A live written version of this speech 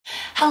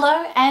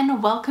Hello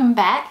and welcome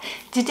back.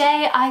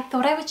 Today I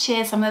thought I would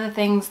share some of the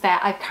things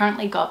that I've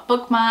currently got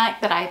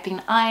bookmarked, that I've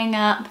been eyeing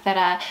up, that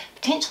are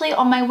potentially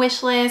on my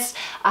wish list.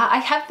 I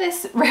have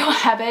this real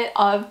habit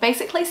of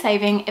basically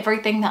saving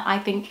everything that I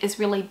think is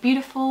really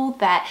beautiful,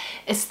 that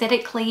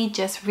aesthetically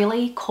just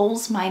really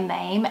calls my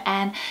name,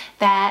 and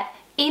that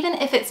even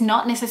if it's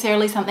not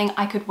necessarily something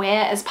I could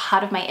wear as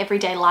part of my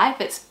everyday life,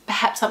 it's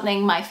perhaps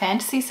something my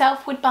fantasy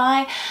self would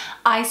buy,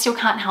 I still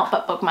can't help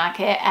but bookmark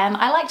it, and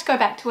I like to go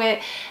back to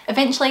it.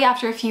 Eventually,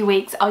 after a few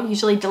weeks, I'll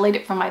usually delete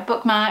it from my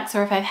bookmarks,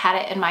 or if I've had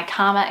it in my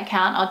Karma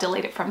account, I'll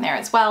delete it from there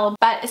as well.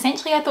 But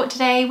essentially, I thought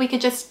today we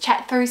could just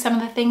chat through some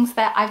of the things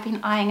that I've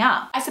been eyeing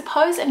up. I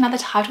suppose another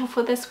title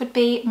for this would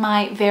be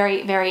my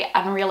very, very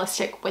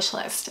unrealistic wish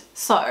list.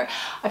 So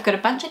I've got a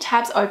bunch of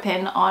tabs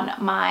open on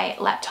my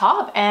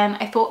laptop, and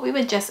I thought we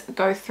would just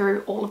go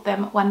through all of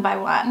them one by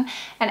one.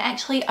 And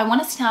actually, I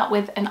want to start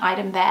with an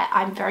item that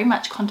I'm very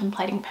much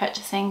contemplating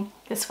purchasing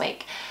this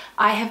week.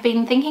 I have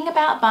been thinking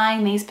about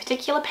buying these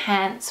particular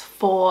pants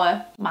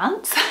for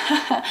months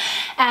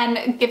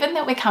and given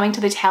that we're coming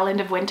to the tail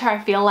end of winter, I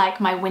feel like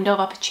my window of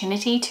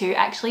opportunity to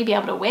actually be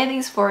able to wear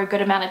these for a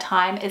good amount of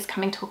time is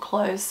coming to a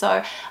close,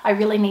 so I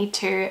really need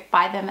to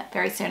buy them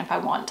very soon if I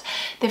want.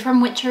 They're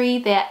from Witchery.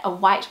 They're a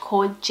white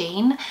cord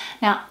jean.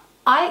 Now,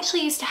 I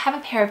actually used to have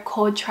a pair of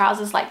cord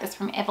trousers like this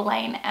from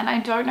Everlane, and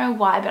I don't know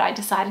why, but I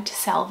decided to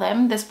sell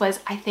them. This was,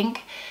 I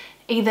think,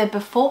 either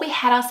before we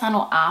had our son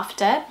or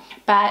after,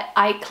 but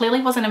I clearly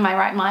wasn't in my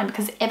right mind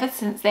because ever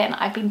since then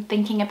I've been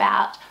thinking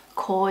about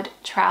cord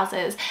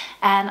trousers,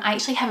 and I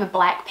actually have a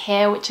black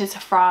pair which is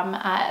from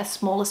a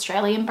small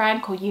Australian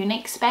brand called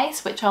Unique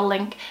Space, which I'll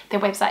link their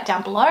website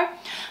down below.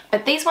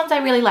 But these ones I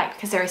really like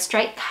because they're a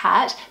straight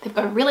cut, they've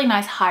got a really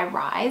nice high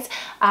rise,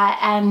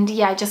 and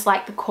yeah, I just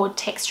like the cord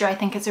texture. I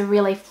think it's a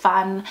really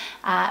fun,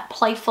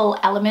 playful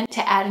element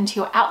to add into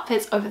your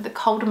outfits over the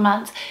colder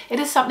months. It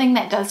is something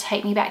that does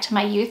take me back to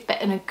my youth,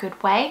 but in a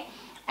good way.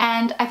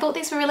 And I thought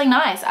these were really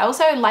nice. I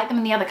also like them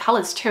in the other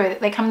colors too.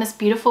 They come in this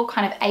beautiful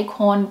kind of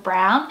acorn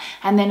brown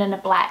and then in a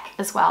black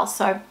as well.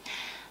 So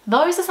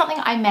those are something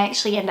I may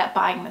actually end up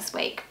buying this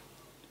week.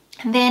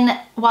 And then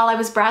while I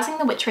was browsing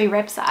the Witchery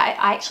website,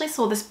 I actually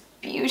saw this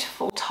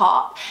beautiful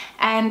top,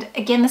 and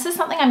again, this is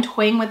something I'm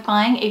toying with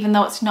buying even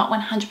though it's not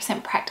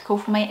 100% practical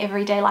for my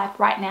everyday life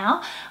right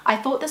now. I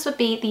thought this would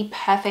be the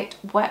perfect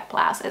work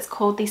blouse. It's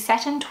called the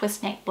Satin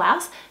Twist Neck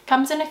Blouse.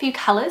 Comes in a few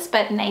colors,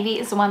 but navy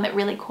is the one that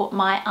really caught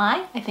my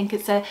eye. I think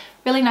it's a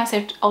really nice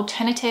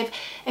alternative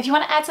if you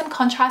want to add some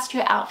contrast to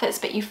your outfits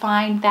but you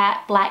find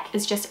that black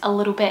is just a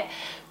little bit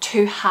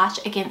too harsh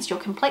against your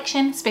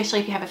complexion, especially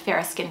if you have a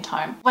fairer skin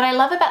tone. What I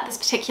love about this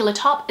particular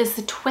top is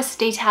the twist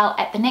detail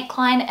at the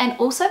neckline, and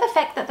also the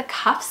fact that the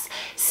cuffs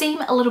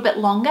seem a little bit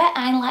longer,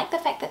 and I like the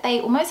fact that they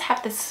almost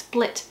have this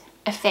split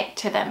effect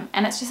to them,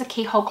 and it's just a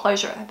keyhole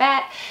closure at the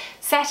back.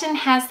 Satin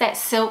has that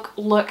silk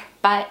look,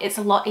 but it's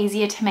a lot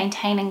easier to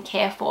maintain and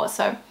care for,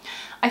 so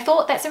I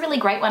thought that's a really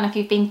great one if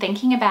you've been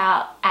thinking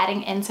about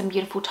adding in some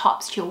beautiful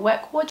tops to your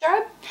work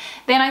wardrobe.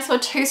 Then I saw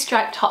two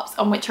striped tops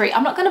on Witchery.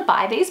 I'm not going to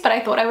buy these, but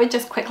I thought I would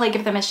just quickly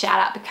give them a shout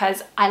out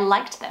because I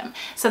liked them.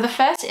 So the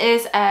first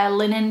is a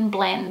linen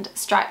blend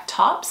striped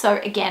top.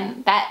 So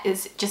again, that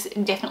is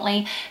just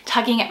definitely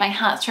tugging at my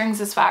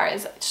heartstrings as far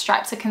as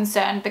stripes are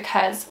concerned,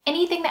 because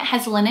anything that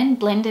has linen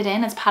blended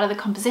in as part of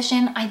the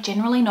composition, I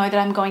generally know that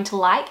I'm going to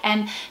like.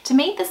 And to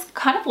me, this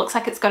kind of looks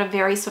like it's got a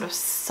very sort of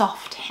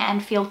soft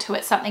hand feel to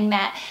it, something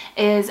that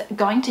is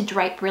going to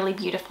drape really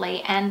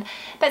beautifully, and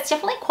that's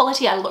definitely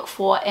quality I look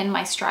for in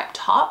my striped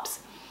tops.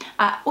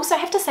 Also, I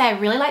have to say I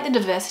really like the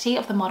diversity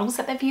of the models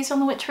that they've used on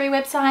the Witchery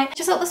website. I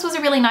just thought this was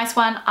a really nice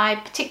one. I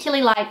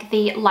particularly like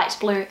the light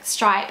blue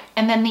stripe,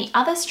 and then the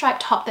other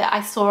striped top that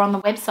I saw on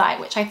the website,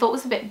 which I thought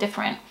was a bit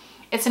different.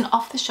 It's an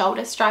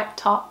off-the-shoulder striped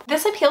top.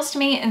 This appeals to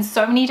me in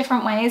so many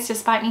different ways,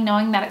 despite me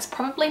knowing that it's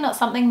probably not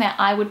something that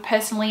I would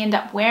personally end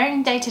up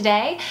wearing day to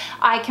day.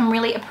 I can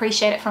really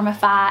appreciate it from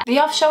afar. The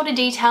off-shoulder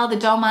detail, the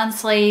dolman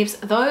sleeves,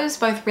 those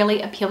both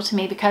really appeal to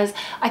me because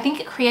I think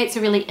it creates a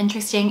really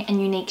interesting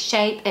and unique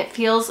shape. It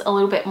feels a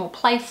little bit more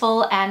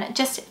playful and it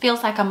just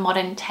feels like a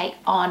modern take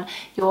on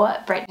your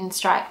Breton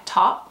striped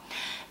top.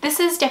 This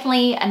is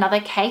definitely another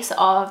case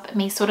of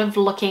me sort of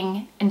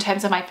looking in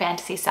terms of my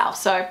fantasy self.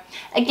 So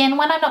again,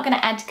 one I'm not going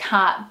to add to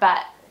cart,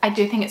 but I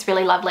do think it's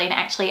really lovely, and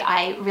actually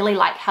I really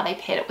like how they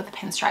paired it with the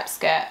pinstripe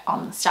skirt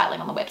on the styling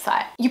on the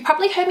website. You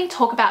probably heard me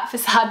talk about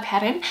Facade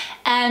Pattern,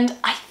 and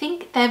I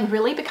think they've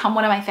really become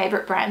one of my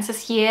favorite brands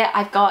this year.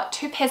 I've got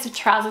two pairs of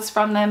trousers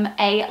from them,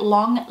 a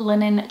long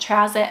linen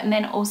trouser and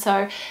then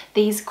also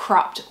these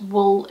cropped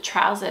wool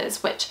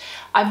trousers, which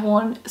I've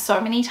worn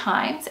so many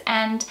times,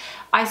 and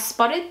I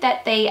spotted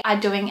that they are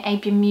doing a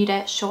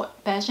Bermuda short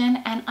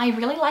version, and I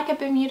really like a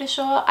Bermuda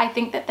short. I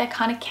think that they're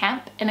kind of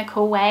camp in a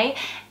cool way,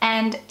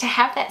 and to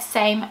have that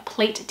same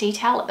pleat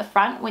detail at the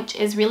front, which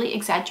is really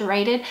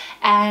exaggerated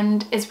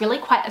and is really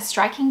quite a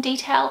striking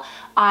detail,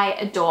 I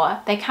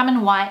adore. They come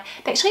in white.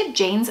 They actually have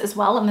jeans as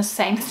well in the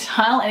same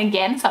style, and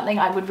again, something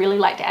I would really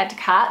like to add to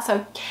cart.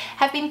 So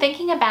have been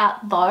thinking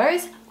about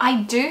those.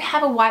 I do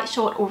have a white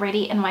short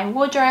already in my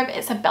wardrobe.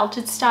 It's a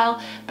belted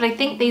style, but I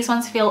think these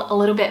ones feel a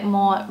little bit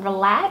more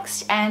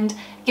relaxed, and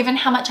given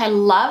how much I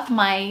love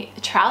my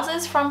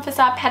trousers from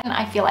Facade Pattern,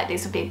 I feel like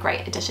these would be a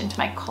great addition to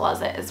my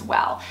closet as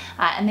well.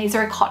 And these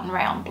are a cotton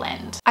rayon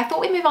blend. I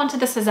thought we'd move on to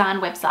the Cezanne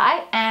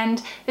website,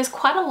 and there's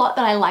quite a lot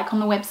that I like on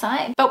the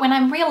website, but when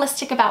I'm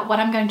realistic about what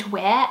I'm going to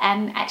wear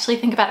and actually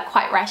think about it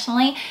quite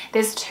rationally,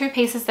 there's two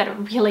pieces that are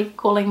really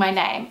calling my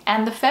name.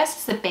 And the first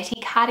is the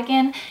Betty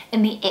cardigan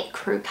in the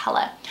ecru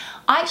color.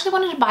 I actually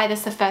wanted to buy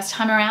this the first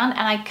time around,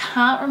 and I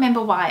can't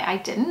remember why I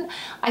didn't.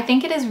 I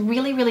think it is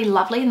really, really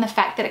lovely in the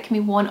fact that it can be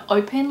worn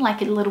open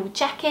like a little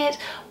jacket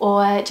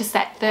or just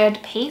that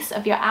third piece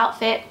of your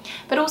outfit,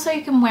 but also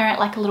you can wear it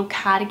like a little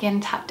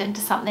cardigan tucked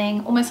into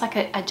something, almost like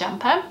a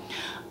jumper.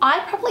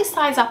 I'd probably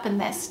size up in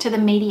this to the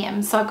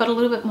medium, so I've got a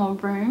little bit more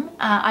room.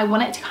 I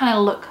want it to kind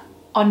of look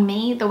on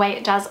me the way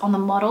it does on the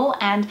model,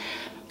 and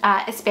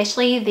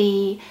especially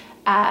the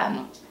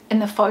in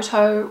the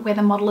photo where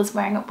the model is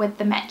wearing it with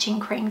the matching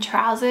cream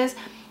trousers,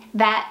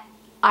 that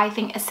I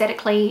think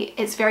aesthetically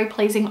it's very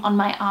pleasing on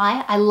my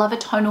eye. I love a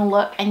tonal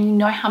look, and you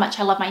know how much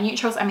I love my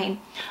neutrals. I mean,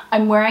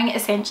 I'm wearing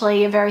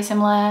essentially a very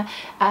similar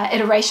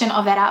iteration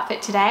of that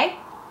outfit today.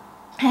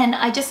 And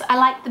I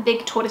like the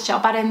big tortoiseshell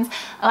buttons.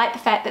 I like the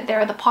fact that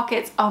there are the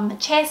pockets on the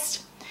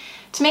chest.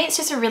 To me, it's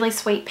just a really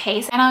sweet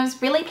piece, and I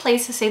was really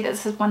pleased to see that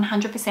this is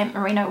 100%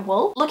 merino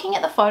wool. Looking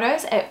at the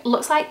photos, it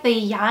looks like the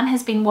yarn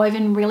has been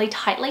woven really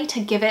tightly to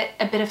give it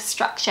a bit of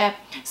structure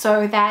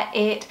so that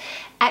it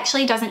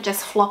actually doesn't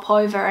just flop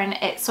over and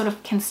it sort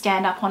of can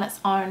stand up on its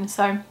own.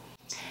 So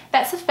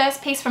that's the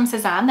first piece from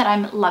Cezanne that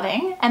I'm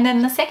loving. And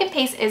then the second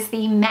piece is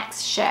the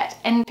Max shirt,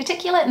 in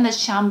particular in the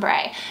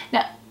chambray.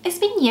 Now, it's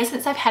been years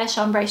since I've had a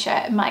chambray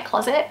shirt in my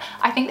closet.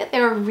 I think that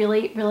they're a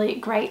really, really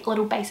great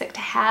little basic to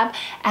have,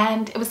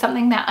 and it was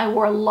something that I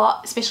wore a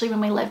lot, especially when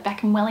we lived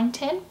back in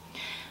Wellington.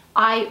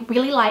 I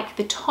really like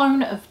the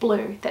tone of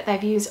blue that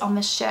they've used on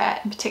this shirt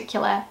in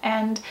particular,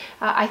 and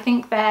I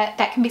think that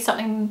that can be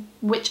something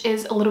which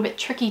is a little bit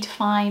tricky to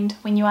find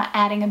when you are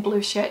adding a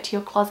blue shirt to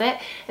your closet,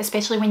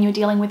 especially when you're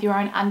dealing with your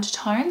own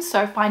undertones,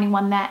 so finding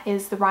one that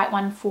is the right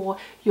one for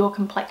your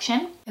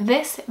complexion.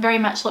 This very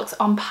much looks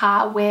on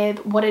par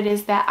with what it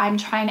is that I'm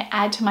trying to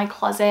add to my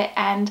closet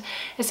and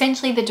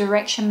essentially the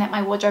direction that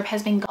my wardrobe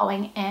has been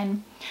going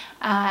in.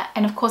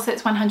 And of course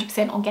it's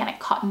 100% organic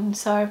cotton,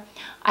 so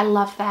I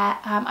love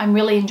that. I'm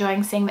really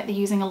enjoying seeing that they're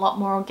using a lot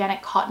more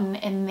organic cotton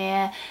in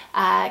their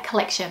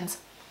collections.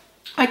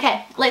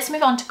 Okay, let's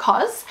move on to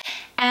COS,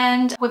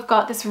 and we've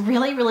got this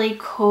really, really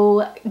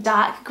cool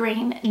dark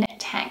green knit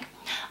tank.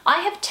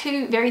 I have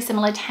two very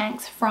similar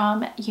tanks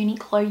from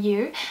Uniqlo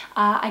U.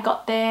 I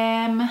got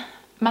them,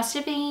 must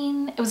have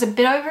been, it was a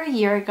bit over a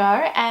year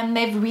ago, and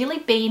they've really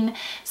been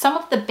some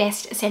of the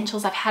best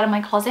essentials I've had in my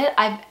closet.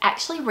 I've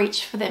actually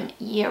reached for them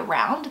year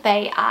round.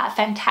 They are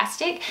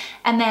fantastic,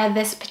 and they're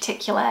this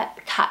particular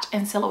cut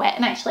and silhouette.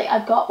 And actually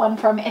I've got one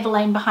from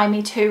Everlane behind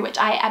me too, which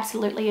I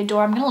absolutely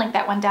adore. I'm going to link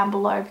that one down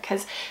below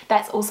because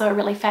that's also a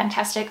really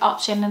fantastic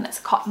option, and it's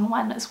a cotton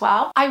one as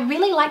well. I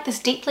really like this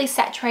deeply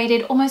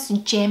saturated,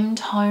 almost gem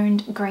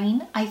toned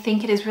green. I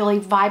think it is really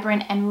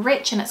vibrant and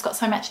rich, and it's got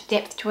so much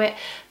depth to it,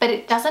 but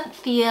it doesn't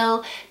feel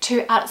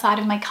too outside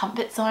of my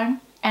comfort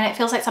zone, and it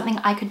feels like something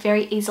I could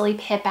very easily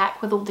pair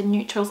back with all the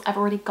neutrals I've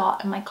already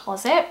got in my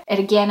closet. And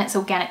again, it's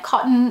organic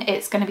cotton.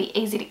 It's going to be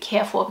easy to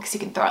care for because you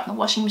can throw it in the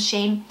washing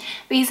machine.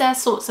 These are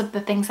sorts of the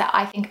things that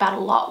I think about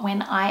a lot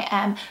when I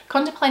am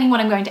contemplating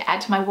what I'm going to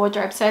add to my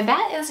wardrobe. So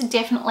that is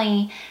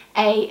definitely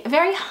a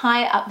very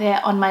high up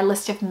there on my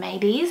list of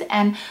maybes,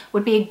 and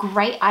would be a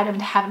great item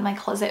to have in my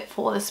closet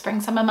for the spring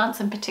summer months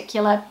in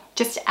particular,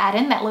 just to add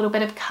in that little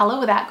bit of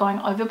color without going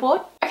overboard.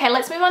 Okay,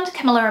 let's move on to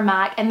Camilla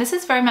Remarque, and this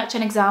is very much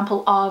an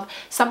example of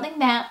something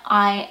that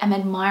I am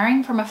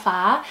admiring from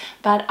afar,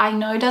 but I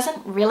know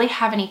doesn't really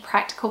have any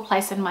practical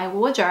place in my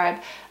wardrobe.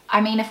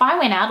 I mean, if I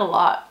went out a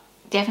lot,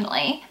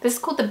 definitely. This is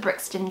called the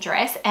Brixton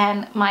dress,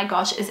 and my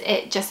gosh, is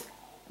it just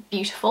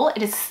beautiful.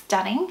 It is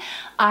stunning.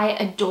 I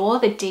adore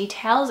the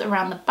details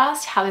around the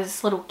bust, how there's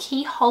this little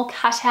keyhole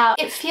cut out.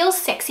 It feels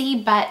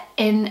sexy, but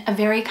in a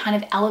very kind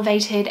of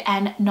elevated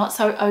and not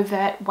so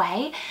overt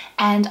way,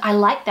 and I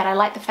like that. I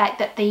like the fact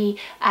that the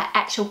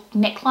actual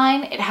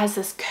neckline, it has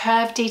this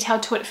curved detail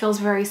to it. It feels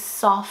very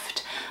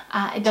soft.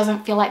 It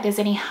doesn't feel like there's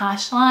any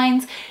harsh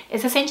lines.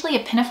 It's essentially a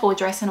pinafore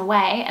dress in a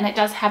way, and it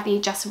does have the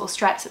adjustable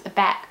straps at the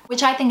back,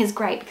 which I think is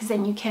great because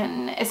then you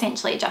can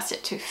essentially adjust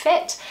it to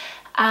fit.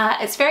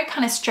 It's very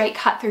kind of straight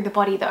cut through the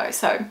body though,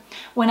 so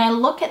when I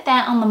look at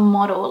that on the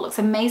model, it looks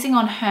amazing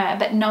on her,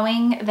 but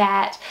knowing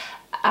that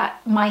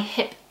my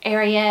hip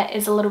area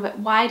is a little bit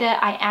wider,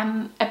 I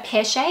am a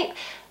pear shape,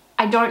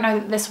 I don't know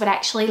that this would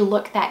actually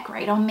look that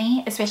great on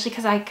me, especially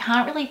because I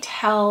can't really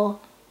tell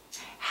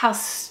how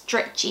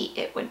stretchy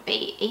it would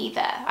be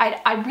either.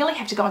 I really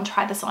have to go and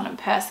try this on in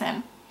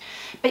person.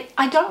 But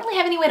I don't really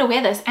have anywhere to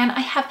wear this, and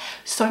I have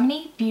so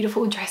many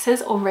beautiful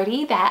dresses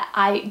already that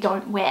I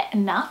don't wear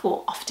enough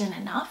or often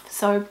enough.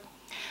 So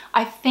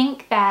I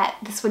think that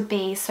this would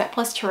be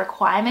surplus to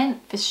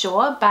requirement for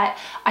sure, but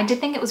I did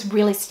think it was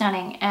really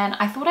stunning and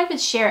I thought I would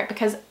share it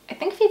because I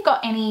think if you've got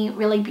any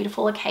really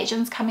beautiful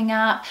occasions coming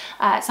up,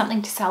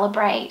 something to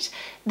celebrate,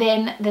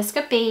 then this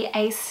could be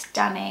a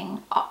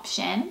stunning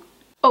option.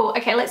 Oh,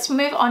 okay, let's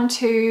move on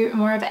to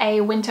more of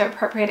a winter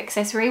appropriate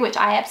accessory, which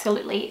I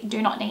absolutely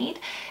do not need.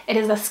 It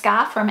is a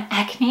scarf from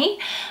Acne.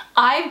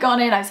 I've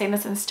gone in, I've seen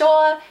this in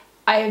store,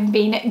 I've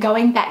been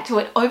going back to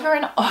it over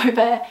and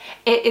over.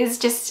 It is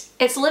just,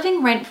 it's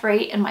living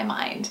rent-free in my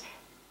mind.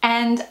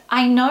 And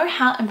I know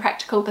how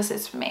impractical this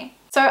is for me.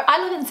 So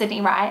I live in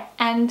Sydney, right?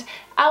 And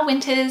our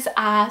winters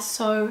are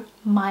so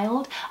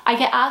mild. I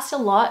get asked a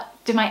lot,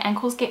 do my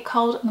ankles get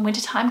cold in the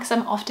winter time? Because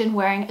I'm often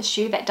wearing a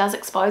shoe that does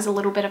expose a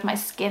little bit of my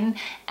skin.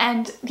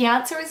 And the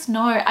answer is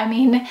no. I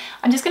mean,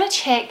 I'm just gonna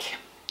check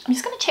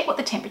what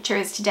the temperature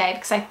is today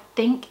because I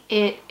think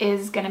it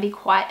is gonna be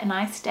quite a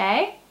nice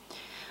day.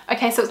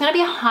 Okay, so it's gonna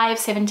be a high of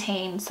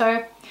 17.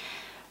 So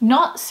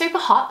not super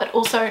hot, but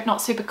also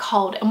not super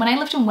cold. And when I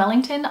lived in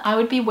Wellington, I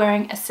would be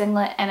wearing a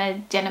singlet and a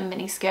denim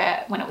mini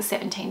skirt when it was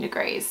 17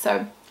 degrees.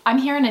 So I'm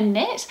here in a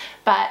knit,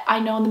 but I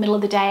know in the middle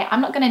of the day,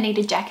 I'm not gonna need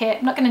a jacket,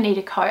 I'm not gonna need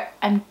a coat,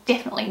 I'm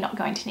definitely not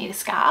going to need a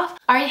scarf.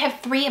 I already have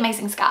 3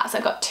 amazing scarves.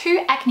 I've got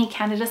 2 Acne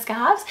Canada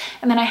scarves,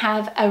 and then I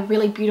have a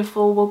really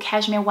beautiful wool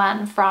cashmere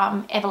one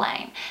from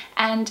Everlane.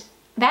 And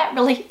that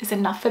really is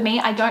enough for me.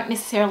 I don't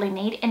necessarily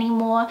need any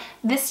more.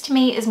 This to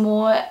me is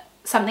more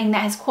something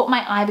that has caught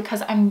my eye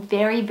because I'm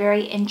very,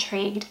 very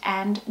intrigued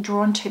and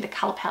drawn to the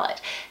color palette.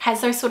 It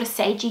has those sort of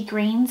sagey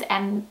greens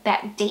and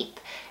that deep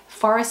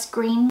forest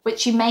green,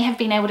 which you may have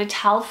been able to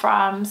tell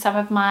from some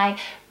of my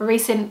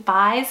recent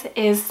buys,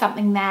 is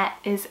something that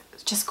is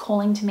just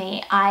calling to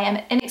me. I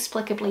am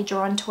inexplicably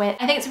drawn to it.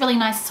 I think it's a really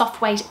nice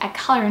soft way to add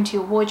color into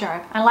your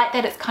wardrobe. I like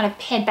that it's kind of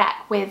paired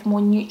back with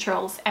more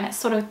neutrals and it's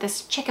sort of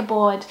this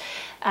checkerboard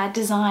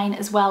design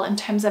as well in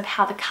terms of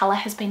how the color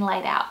has been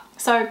laid out.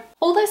 So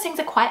all those things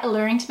are quite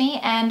alluring to me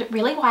and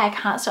really why I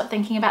can't stop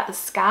thinking about the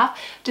scarf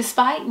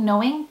despite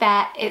knowing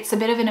that it's a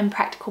bit of an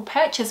impractical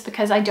purchase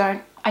because I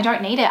don't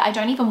need it. I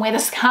don't even wear the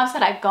scarves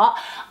that I've got.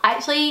 I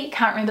actually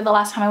can't remember the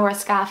last time I wore a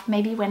scarf,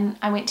 maybe when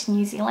I went to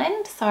New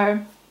Zealand.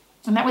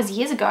 And that was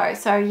years ago.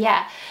 So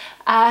yeah,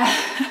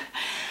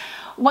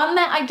 one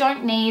that I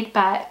don't need,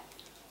 but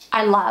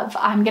I love.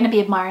 I'm gonna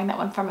be admiring that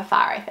one from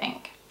afar, I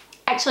think.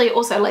 Actually,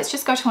 also, let's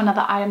just go to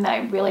another item that I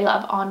really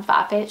love on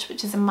Farfetch,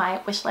 which is in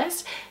my wish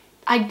list.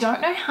 I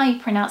don't know how you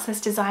pronounce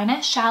this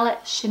designer,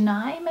 Charlotte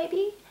Chennai,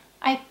 maybe?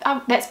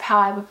 That's how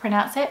I would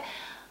pronounce it.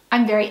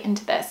 I'm very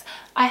into this.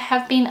 I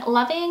have been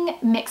loving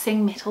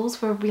mixing metals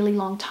for a really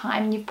long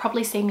time. You've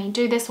probably seen me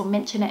do this or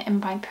mention it in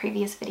my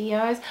previous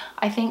videos.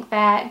 I think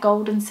that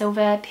gold and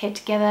silver paired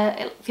together,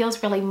 it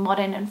feels really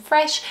modern and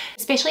fresh,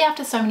 especially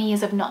after so many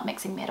years of not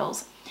mixing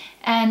metals.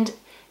 And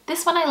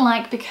this one I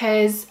like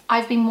because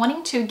I've been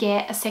wanting to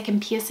get a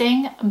second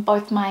piercing in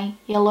both my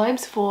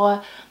earlobes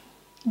for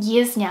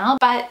years now,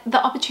 but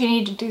the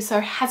opportunity to do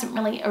so hasn't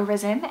really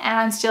arisen and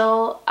I'm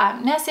still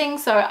nursing,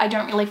 so I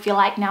don't really feel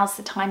like now's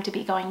the time to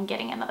be going and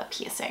getting another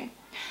piercing.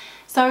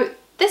 So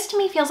this to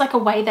me feels like a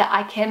way that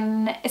I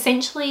can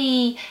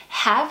essentially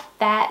have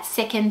that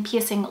second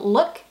piercing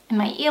look in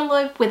my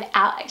earlobe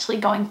without actually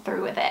going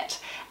through with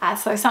it.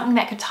 So something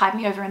that could tide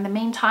me over in the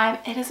meantime.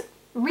 It is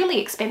really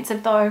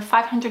expensive though,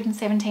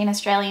 517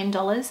 Australian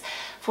dollars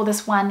for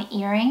this one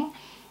earring.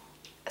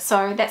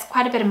 So that's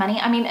quite a bit of money.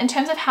 I mean, in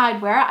terms of how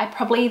I'd wear it, I'd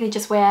probably either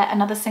just wear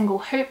another single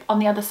hoop on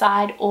the other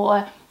side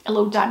or a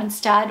little diamond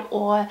stud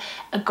or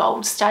a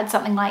gold stud,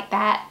 something like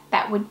that.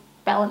 That would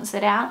balance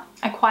it out.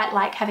 I quite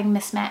like having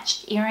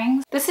mismatched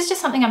earrings. This is just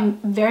something I'm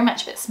very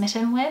much a bit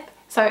smitten with.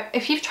 So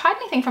if you've tried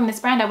anything from this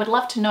brand, I would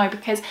love to know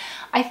because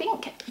I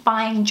think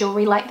buying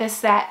jewelry like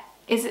this that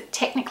is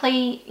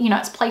technically, you know,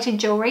 it's plated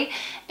jewelry.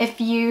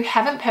 If you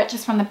haven't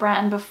purchased from the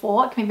brand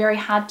before, it can be very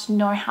hard to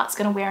know how it's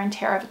going to wear and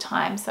tear over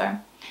time. So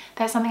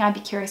that's something I'd be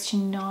curious to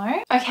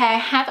know. Okay, I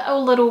have a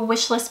little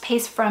wish list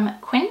piece from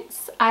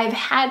Quince. I've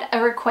had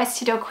a request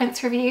to do a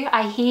Quince review.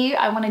 I hear you,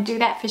 I want to do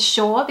that for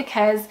sure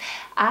because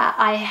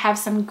I have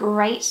some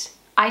great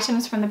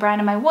items from the brand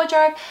in my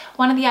wardrobe.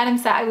 One of the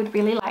items that I would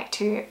really like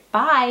to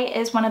buy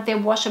is one of their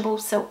washable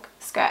silk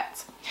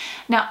skirts.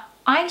 Now,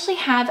 I actually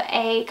have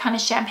a kind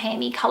of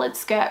champagne-y coloured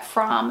skirt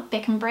from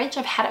Breckenridge.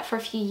 I've had it for a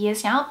few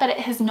years now, but it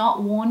has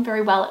not worn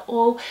very well at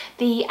all.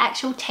 The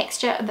actual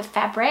texture of the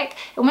fabric,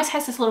 it almost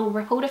has this little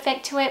rippled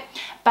effect to it,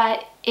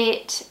 but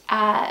it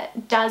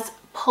does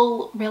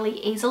pull really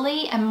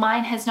easily, and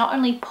mine has not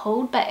only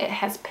pulled but it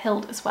has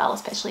pilled as well,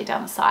 especially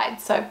down the side.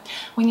 So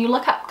when you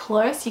look up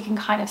close you can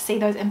kind of see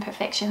those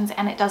imperfections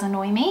and it does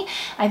annoy me.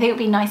 I think it would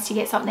be nice to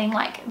get something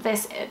like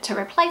this to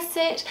replace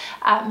it,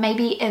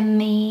 maybe in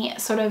the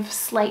sort of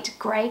slate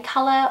grey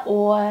colour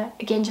or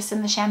again just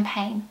in the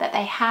champagne that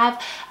they have.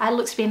 It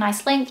looks to be a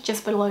nice length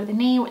just below the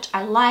knee, which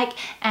I like,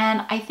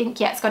 and I think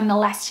yeah, it's got an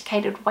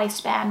elasticated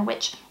waistband,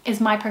 which is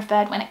my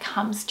preferred when it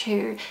comes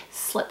to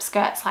slip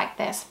skirts like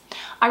this.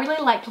 I really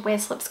like to wear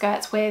slip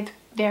skirts with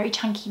very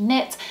chunky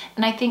knits,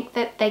 and I think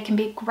that they can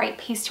be a great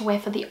piece to wear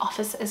for the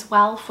office as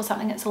well, for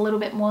something that's a little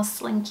bit more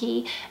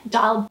slinky,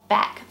 dialed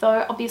back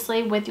though.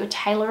 Obviously with your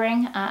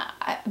tailoring,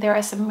 there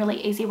are some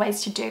really easy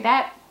ways to do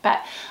that,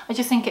 but I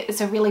just think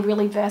it's a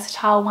really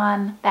versatile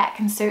one that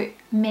can suit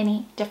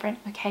many different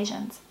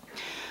occasions.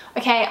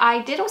 Okay,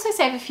 I did also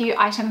save a few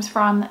items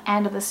from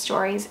And of the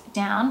Stories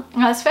down.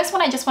 Now this first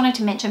one I just wanted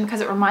to mention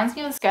because it reminds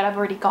me of the skirt I've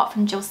already got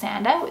from Jill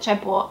Sander, which I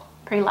bought,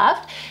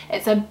 pre-loved.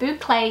 It's a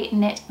boucle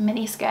knit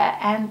mini skirt,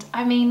 and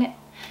I mean,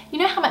 you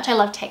know how much I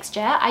love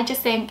texture. I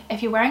just think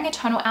if you're wearing a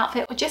tonal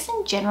outfit, or just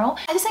in general,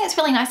 I just think it's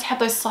really nice to have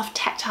those soft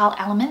tactile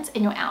elements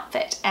in your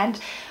outfit. And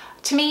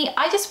to me,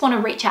 I just want to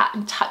reach out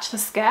and touch the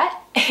skirt.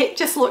 It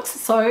just looks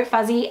so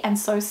fuzzy and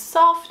so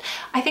soft.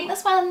 I think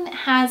this one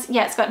has,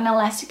 yeah, it's got an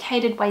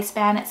elasticated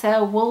waistband. It's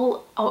a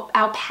wool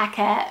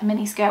alpaca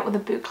mini skirt with a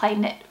boucle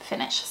knit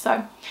finish.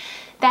 So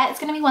that's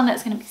going to be one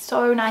that's going to be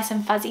so nice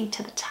and fuzzy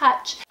to the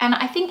touch. And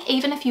I think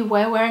even if you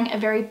were wearing a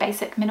very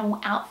basic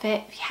minimal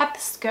outfit, if you have the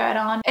skirt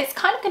on, it's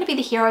kind of going to be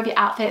the hero of your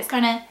outfit. It's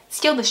going to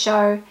steal the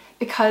show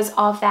because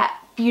of that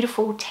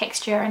beautiful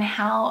texture and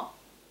how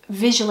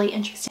visually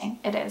interesting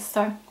it is.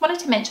 So wanted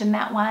to mention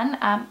that one.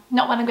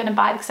 Not one I'm going to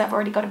buy because I've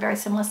already got a very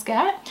similar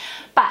skirt,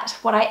 but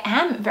what I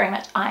am very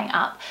much eyeing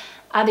up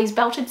are these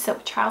belted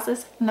silk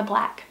trousers in the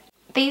black.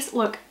 These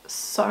look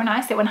so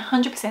nice. They're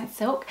 100%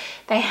 silk.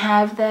 They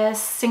have the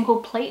single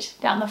pleat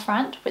down the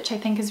front, which I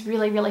think is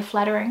really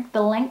flattering.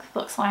 The length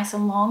looks nice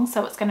and long,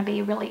 so it's going to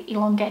be a really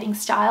elongating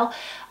style.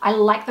 I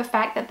like the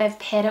fact that they've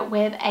paired it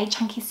with a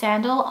chunky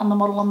sandal on the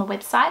model on the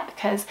website,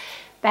 because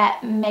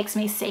that makes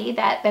me see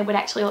that they would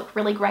actually look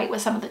really great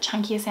with some of the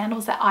chunkier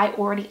sandals that I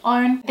already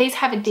own. These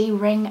have a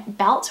D-ring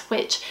belt,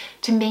 which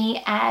to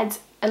me adds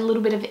a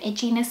little bit of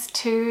edginess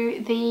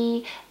to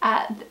the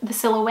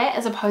silhouette,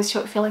 as opposed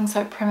to it feeling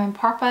so prim and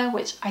proper,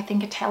 which I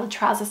think a tailored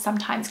trouser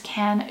sometimes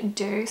can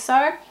do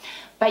so.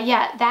 But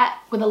yeah,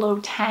 that with a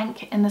little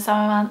tank in the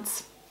summer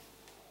months,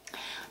 I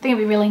think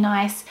it'd be really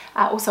nice.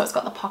 Also, it's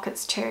got the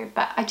pockets too,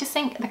 but I just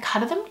think the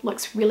cut of them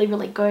looks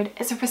really good.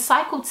 It's a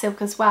recycled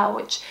silk as well,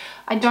 which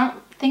I don't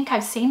think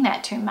I've seen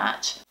that too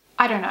much.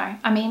 I don't know.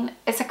 I mean,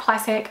 it's a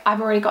classic. I've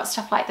already got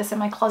stuff like this in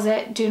my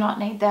closet. Do not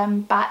need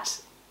them,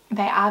 but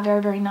they are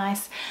very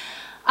nice.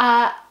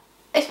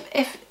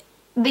 If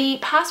the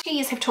past few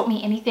years have taught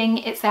me anything,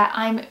 it's that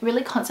I'm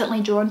really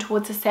constantly drawn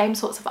towards the same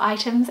sorts of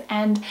items,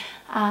 and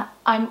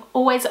I'm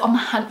always on the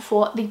hunt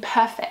for the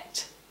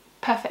perfect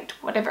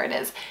whatever it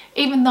is,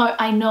 even though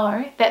I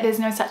know that there's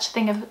no such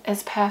thing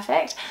as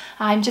perfect.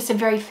 I'm just a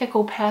very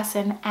fickle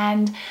person,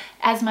 and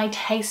as my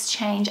tastes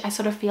change, I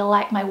sort of feel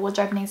like my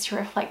wardrobe needs to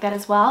reflect that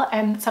as well,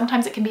 and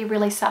sometimes it can be a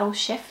really subtle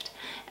shift,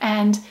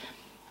 and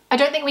I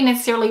don't think we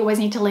necessarily always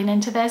need to lean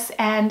into this,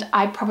 and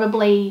I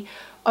probably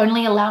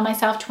only allow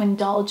myself to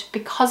indulge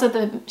because of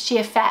the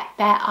sheer fact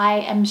that I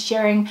am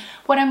sharing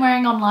what I'm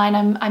wearing online.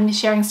 I'm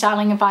sharing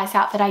styling advice,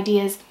 outfit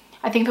ideas.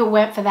 I think if it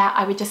weren't for that,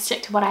 I would just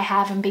stick to what I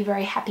have and be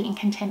very happy and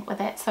content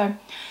with it. So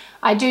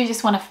I do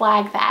just want to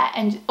flag that,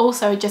 and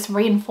also just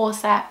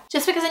reinforce that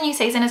just because a new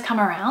season has come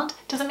around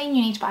doesn't mean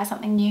you need to buy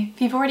something new.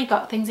 If you've already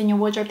got things in your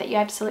wardrobe that you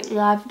absolutely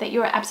love, that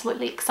you're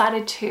absolutely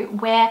excited to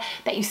wear,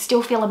 that you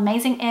still feel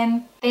amazing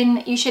in,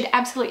 then you should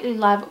absolutely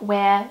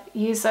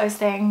use those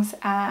things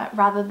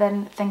rather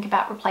than think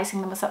about replacing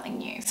them with something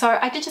new. So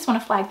I did just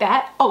want to flag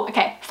that. Oh,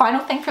 okay,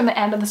 final thing from the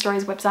And of the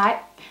Stories website.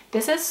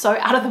 This is so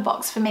out of the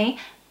box for me,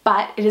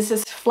 but it is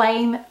this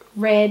flame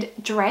red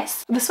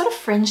dress with a sort of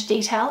fringe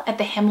detail at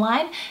the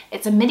hemline.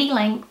 It's a midi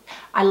length.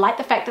 I like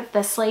the fact that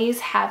the sleeves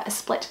have a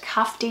split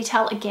cuff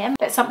detail again.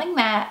 That's something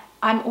that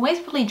I'm always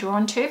really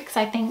drawn to because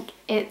I think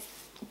it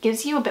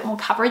gives you a bit more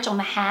coverage on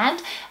the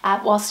hand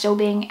while still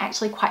being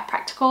actually quite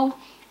practical.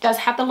 It does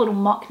have the little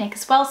mock neck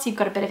as well, so you've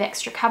got a bit of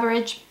extra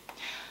coverage.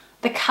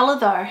 The color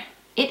though,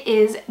 it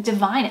is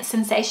divine. It's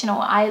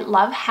sensational. I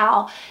love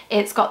how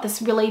it's got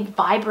this really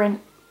vibrant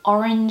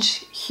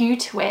orange hue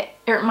to it.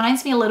 It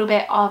reminds me a little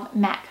bit of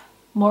MAC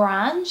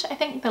Morange, I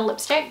think, the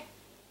lipstick.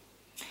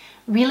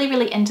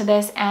 Really into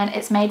this, and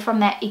it's made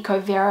from that Eco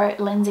Vero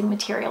lensing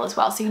material as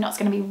well, so you know it's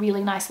going to be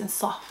really nice and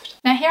soft.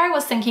 Now here I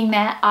was thinking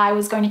that I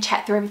was going to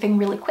chat through everything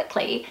really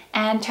quickly,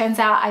 and turns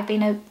out I've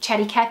been a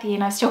chatty Cathy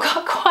and I've still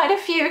got quite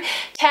a few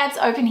tabs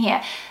open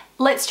here.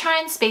 Let's try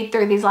and speed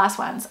through these last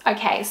ones.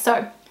 Okay,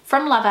 so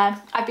from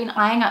Lover, I've been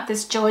eyeing up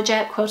this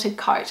Georgia quilted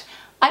coat.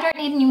 I don't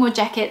need any more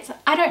jackets,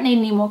 I don't need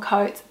any more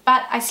coats,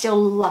 but I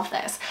still love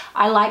this.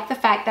 I like the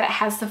fact that it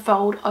has the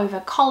fold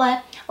over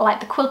collar. I like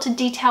the quilted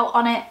detail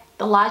on it,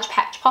 the large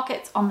patch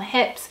pockets on the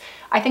hips.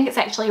 I think it's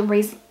actually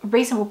a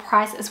reasonable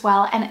price as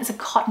well, and it's a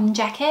cotton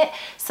jacket,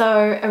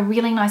 so a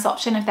really nice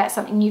option if that's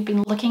something you've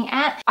been looking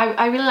at.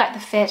 I really like the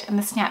fit and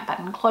the snap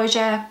button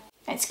closure.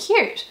 It's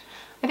cute.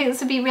 I think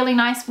this would be really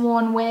nice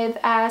worn with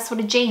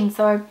sort of jeans,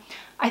 so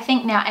I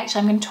think now actually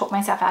I'm going to talk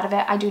myself out of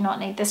it. I do not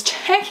need this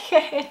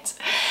jacket.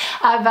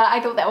 But I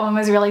thought that one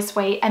was really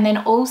sweet. And then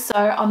also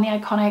on the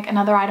Iconic,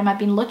 another item I've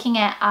been looking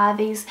at are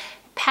these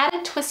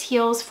padded twist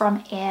heels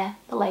from Air,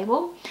 the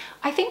label.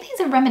 I think these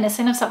are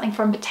reminiscent of something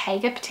from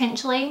Bottega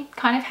potentially,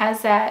 kind of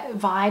has that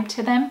vibe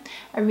to them.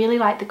 I really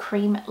like the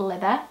cream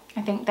leather.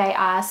 I think they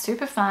are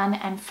super fun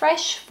and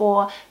fresh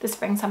for the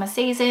spring summer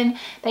season.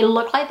 They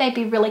look like they'd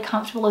be really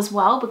comfortable as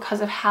well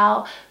because of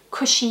how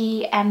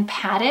cushy and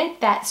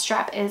padded that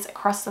strap is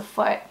across the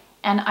foot.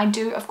 And I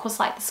do of course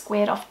like the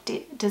squared off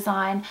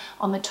design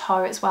on the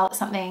toe as well. It's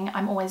something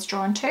I'm always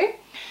drawn to.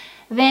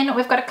 Then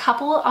we've got a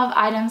couple of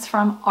items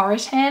from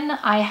Oroton.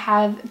 I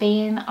have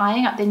been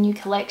eyeing up their new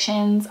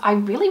collections. I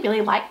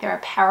really like their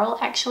apparel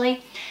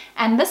actually.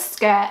 And this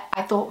skirt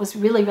I thought was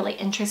really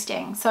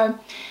interesting. So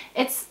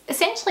it's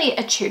essentially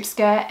a tube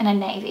skirt in a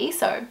navy.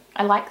 So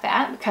I like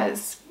that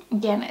because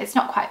again, it's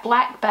not quite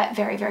black, but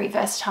very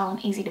versatile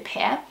and easy to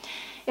pair.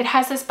 It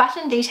has this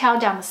button detail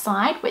down the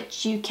side,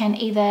 which you can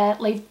either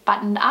leave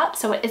buttoned up,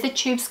 so it is a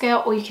tube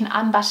skirt, or you can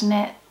unbutton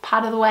it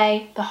part of the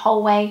way, the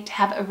whole way, to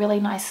have a really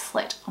nice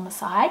slit on the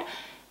side.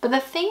 But the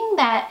thing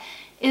that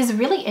is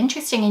really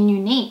interesting and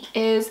unique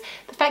is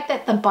the fact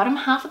that the bottom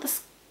half of the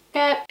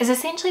skirt is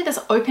essentially this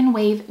open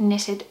weave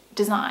knitted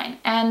design.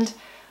 And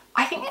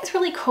I think that's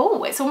really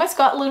cool. It's almost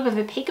got a little bit of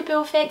a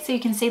peekaboo effect, so you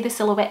can see the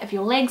silhouette of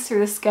your legs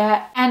through the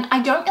skirt. And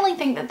I don't really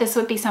think that this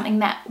would be something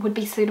that would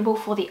be suitable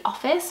for the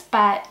office,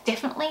 but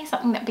definitely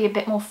something that'd be a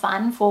bit more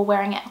fun for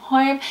wearing at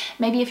home.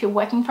 Maybe if you're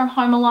working from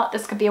home a lot,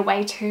 this could be a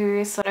way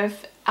to sort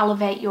of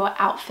elevate your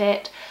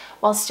outfit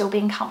while still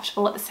being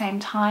comfortable at the same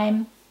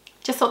time.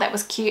 Just thought that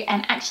was cute,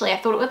 and actually I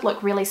thought it would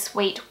look really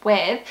sweet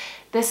with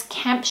this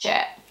camp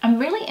shirt. I'm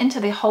really into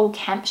the whole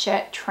camp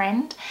shirt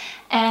trend,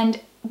 and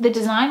the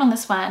design on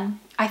this one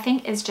I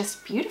think is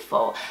just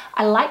beautiful.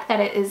 I like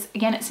that it is,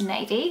 again, it's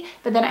navy,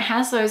 but then it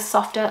has those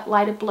softer,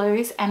 lighter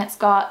blues, and it's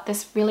got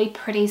this really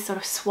pretty sort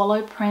of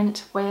swallow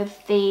print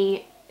with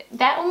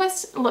that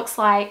almost looks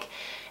like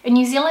a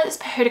New Zealand's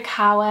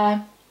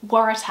Pahutakawa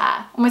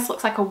waratah, almost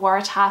looks like a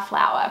waratah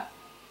flower.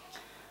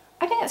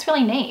 I think it's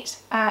really neat.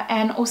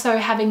 And also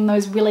having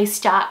those really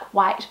stark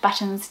white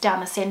buttons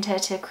down the center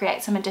to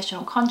create some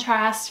additional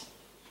contrast.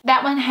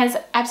 That one has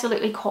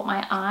absolutely caught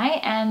my eye,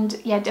 and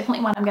yeah,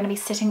 definitely one I'm going to be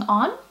sitting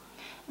on.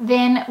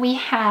 Then we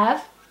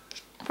have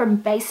from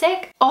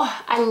Basic.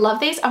 Oh, I love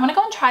these. I want to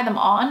go and try them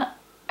on.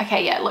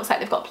 Okay, yeah, it looks like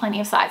they've got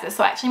plenty of sizes,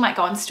 so I actually might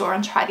go in store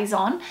and try these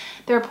on.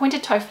 They're a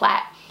pointed toe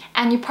flat,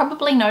 and you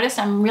probably noticed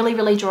I'm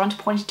really drawn to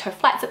pointed toe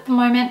flats at the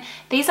moment.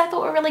 These I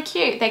thought were really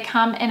cute. They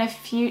come in a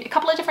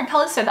couple of different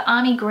colors. So the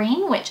army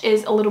green, which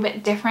is a little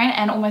bit different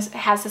and almost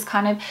has this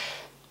kind of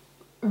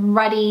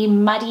ruddy,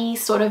 muddy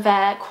sort of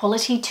a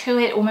quality to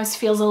it. Almost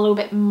feels a little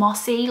bit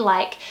mossy,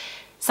 like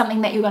something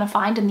that you're going to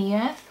find in the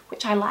earth,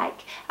 which I like.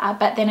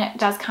 But then it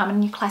does come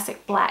in your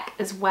classic black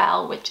as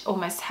well, which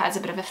almost has a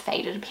bit of a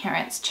faded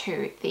appearance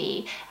to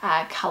the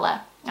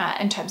color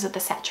in terms of the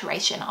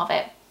saturation of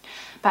it.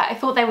 But I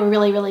thought they were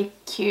really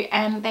cute,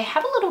 and they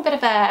have a little bit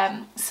of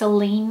a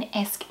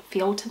Celine-esque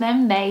feel to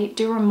them. They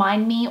do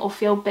remind me or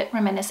feel a bit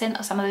reminiscent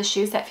of some of the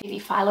shoes that Phoebe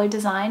Philo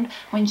designed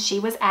when she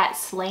was at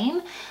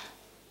Celine.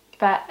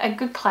 But a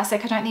good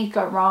classic, I don't think you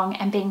could go wrong.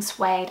 And being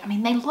suede, I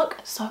mean, they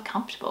look so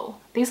comfortable.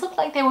 These look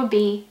like they would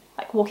be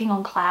like walking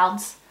on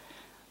clouds.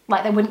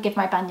 Like they wouldn't give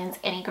my bunions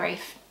any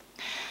grief.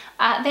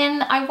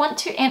 Then I want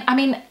to end, I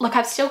mean, look,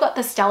 I've still got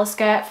the Stella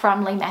skirt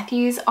from Lee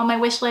Matthews on my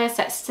wish list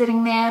that's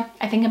sitting there.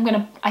 I think I'm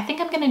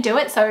gonna do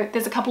it. So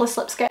there's a couple of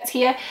slip skirts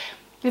here.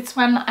 This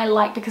one I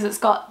like because it's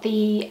got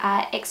the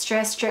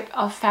extra strip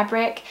of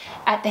fabric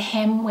at the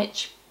hem,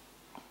 which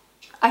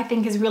I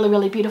think is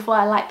really beautiful.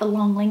 I like the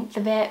long length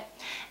of it,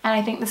 and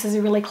I think this is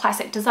a really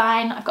classic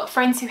design. I've got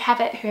friends who have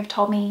it who have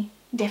told me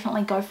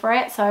definitely go for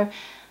it, so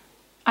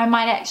I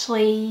might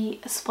actually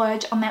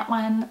splurge on that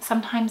one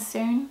sometime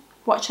soon.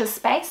 Watch this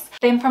space.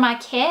 Then from my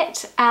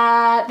kit,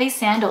 these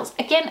sandals.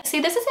 Again, see,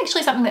 this is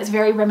actually something that's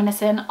very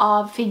reminiscent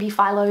of Phoebe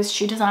Philo's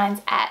shoe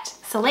designs at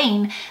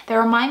Celine. They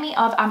remind me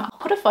of, I'll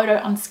put a photo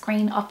on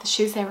screen of the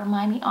shoes they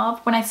remind me of.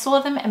 When I saw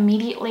them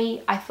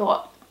immediately, I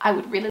thought I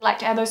would really like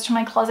to add those to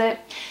my closet.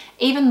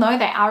 Even though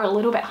they are a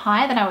little bit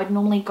higher than I would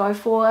normally go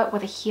for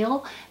with a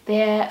heel,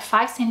 they're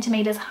 5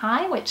 centimeters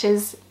high, which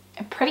is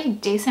a pretty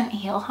decent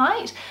heel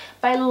height.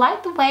 But I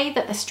like the way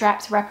that the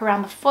straps wrap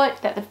around the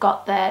foot, that they've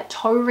got the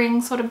toe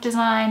ring sort of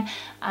design,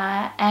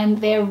 and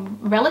they're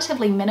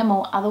relatively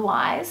minimal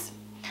otherwise.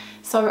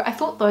 So I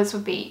thought those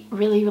would be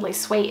really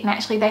sweet, and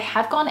actually they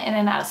have gone in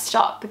and out of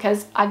stock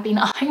because I've been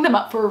eyeing them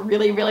up for a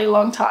really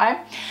long time.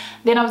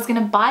 Then I was going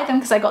to buy them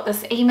because I got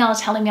this email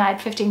telling me I had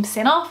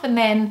 15% off, and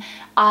then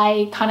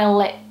I kind of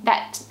let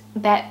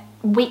that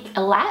week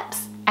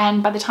elapse,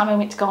 and by the time I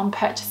went to go and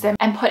purchase them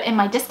and put in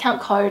my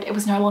discount code, it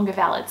was no longer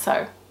valid.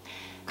 So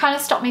kind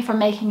of stopped me from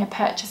making a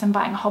purchase and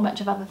buying a whole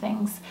bunch of other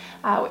things,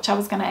 which I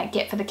was gonna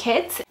get for the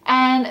kids.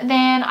 And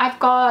then I've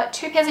got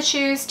 2 pairs of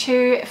shoes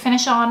to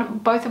finish on,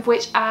 both of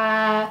which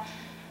are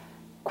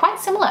quite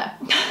similar.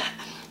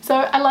 So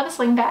I love a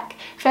slingback.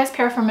 First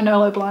pair are from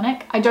Manolo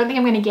Blahnik. I don't think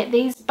I'm gonna get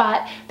these,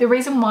 but the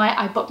reason why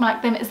I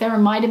bookmarked them is they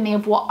reminded me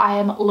of what I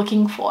am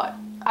looking for.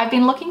 I've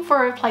been looking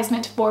for a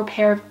replacement for a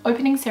pair of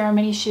opening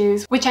ceremony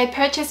shoes, which I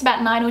purchased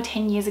about 9 or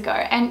 10 years ago.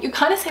 And you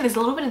kind of see there's a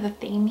little bit of a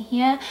theme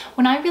here.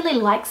 When I really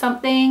like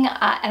something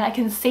and I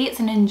can see it's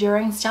an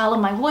enduring style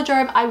in my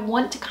wardrobe, I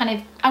want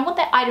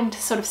that item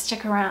to sort of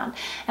stick around.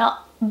 Now,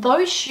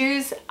 those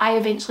shoes I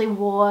eventually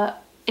wore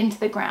into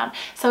the ground.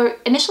 So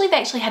initially they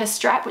actually had a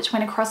strap which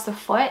went across the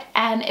foot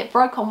and it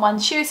broke on one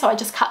shoe, so I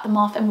just cut them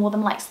off and wore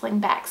them like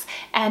slingbacks,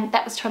 and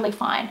that was totally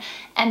fine.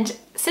 And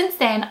since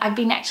then I've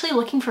been actually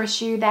looking for a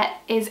shoe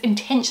that is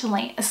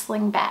intentionally a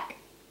slingback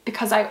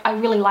because I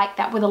really like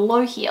that with a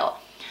low heel.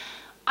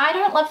 I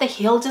don't love the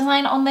heel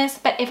design on this,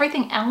 but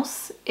everything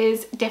else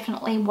is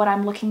definitely what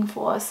I'm looking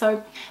for.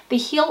 So the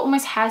heel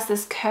almost has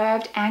this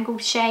curved angle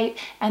shape,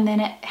 and then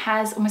it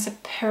has almost a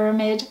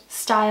pyramid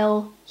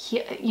style,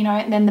 you know,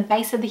 and then the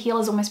base of the heel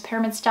is almost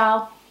pyramid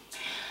style.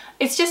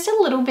 It's just a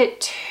little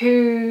bit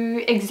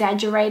too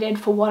exaggerated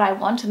for what I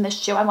want in this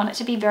shoe. I want it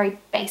to be very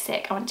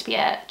basic. I want it to be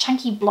a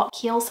chunky block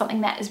heel,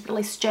 something that is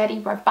really sturdy,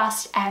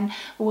 robust, and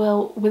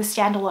will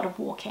withstand a lot of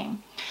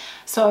walking.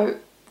 So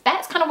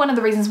that's kind of one of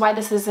the reasons why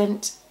this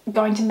isn't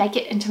going to make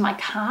it into my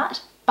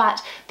cart,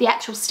 but the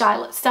actual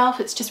style itself,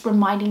 it's just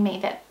reminding me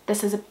that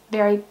this is a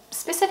very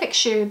specific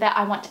shoe that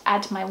I want to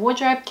add to my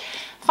wardrobe.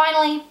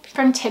 Finally,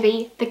 from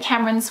Tibby, the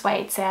Cameron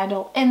suede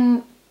sandal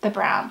in the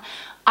brown.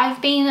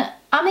 I've been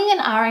umming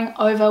and ahhing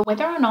over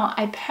whether or not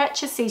I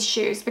purchase these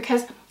shoes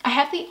because I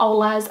have the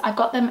Olas, I've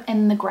got them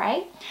in the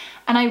grey,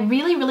 and I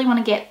really want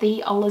to get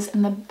the Olas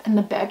in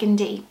the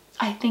burgundy.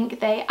 I think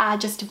they are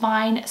just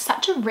divine,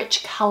 such a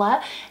rich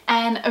colour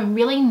and a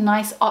really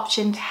nice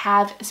option to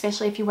have,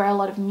 especially if you wear a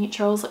lot of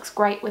neutrals. Looks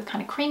great with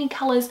kind of creamy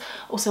colours,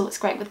 also looks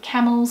great with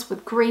camels,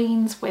 with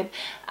greens, with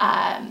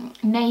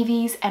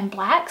navies and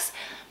blacks.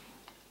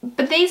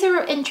 But these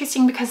are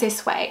interesting because they're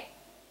suede.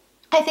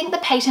 I think the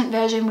patent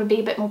version would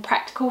be a bit more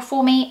practical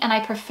for me, and I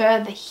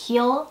prefer the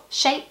heel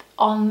shape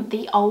on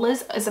the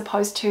Olas as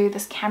opposed to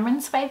this Cameron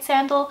suede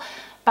sandal.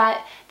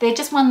 But they're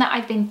just one that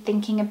I've been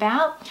thinking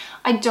about.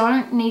 I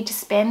don't need to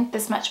spend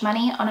this much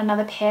money on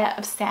another pair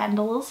of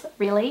sandals,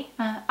 really.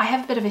 I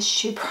have a bit of a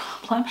shoe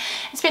problem,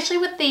 especially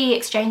with the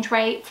exchange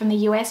rate from the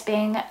US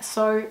being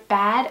so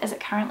bad as it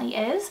currently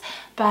is.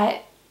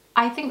 But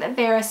I think that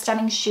they're a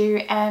stunning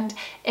shoe, and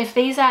if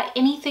these are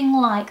anything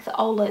like the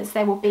Olas,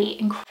 they will be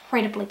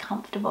incredibly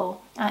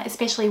comfortable,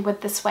 especially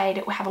with the suede.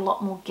 It will have a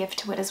lot more give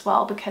to it as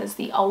well because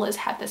the Olas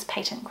have this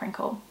patent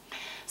crinkle.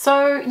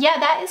 So yeah,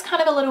 that is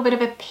kind of a little bit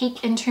of a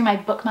peek into my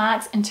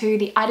bookmarks, into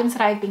the items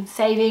that I've been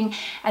saving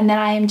and that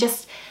I am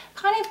just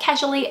kind of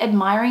casually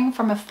admiring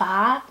from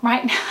afar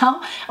right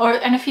now,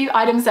 and a few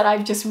items that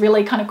I've just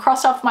really kind of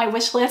crossed off my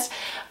wish list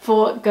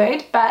for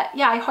good. But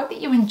yeah, I hope that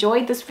you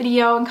enjoyed this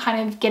video and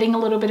kind of getting a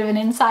little bit of an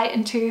insight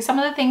into some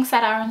of the things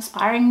that are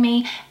inspiring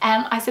me,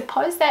 and I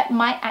suppose that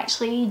might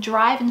actually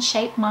drive and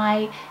shape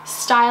my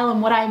style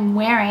and what I'm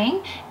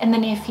wearing in the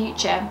near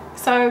future.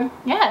 So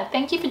yeah,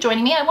 thank you for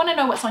joining me. I want to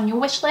know what's on your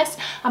wish list.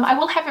 I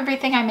will have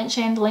everything I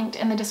mentioned linked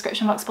in the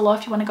description box below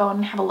if you want to go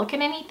and have a look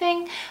at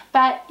anything.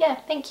 But yeah,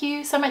 thank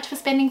you so much for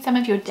spending some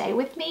of your day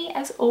with me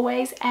as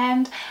always,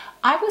 and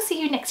I will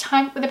see you next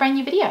time with a brand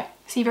new video.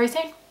 See you very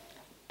soon.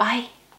 Bye.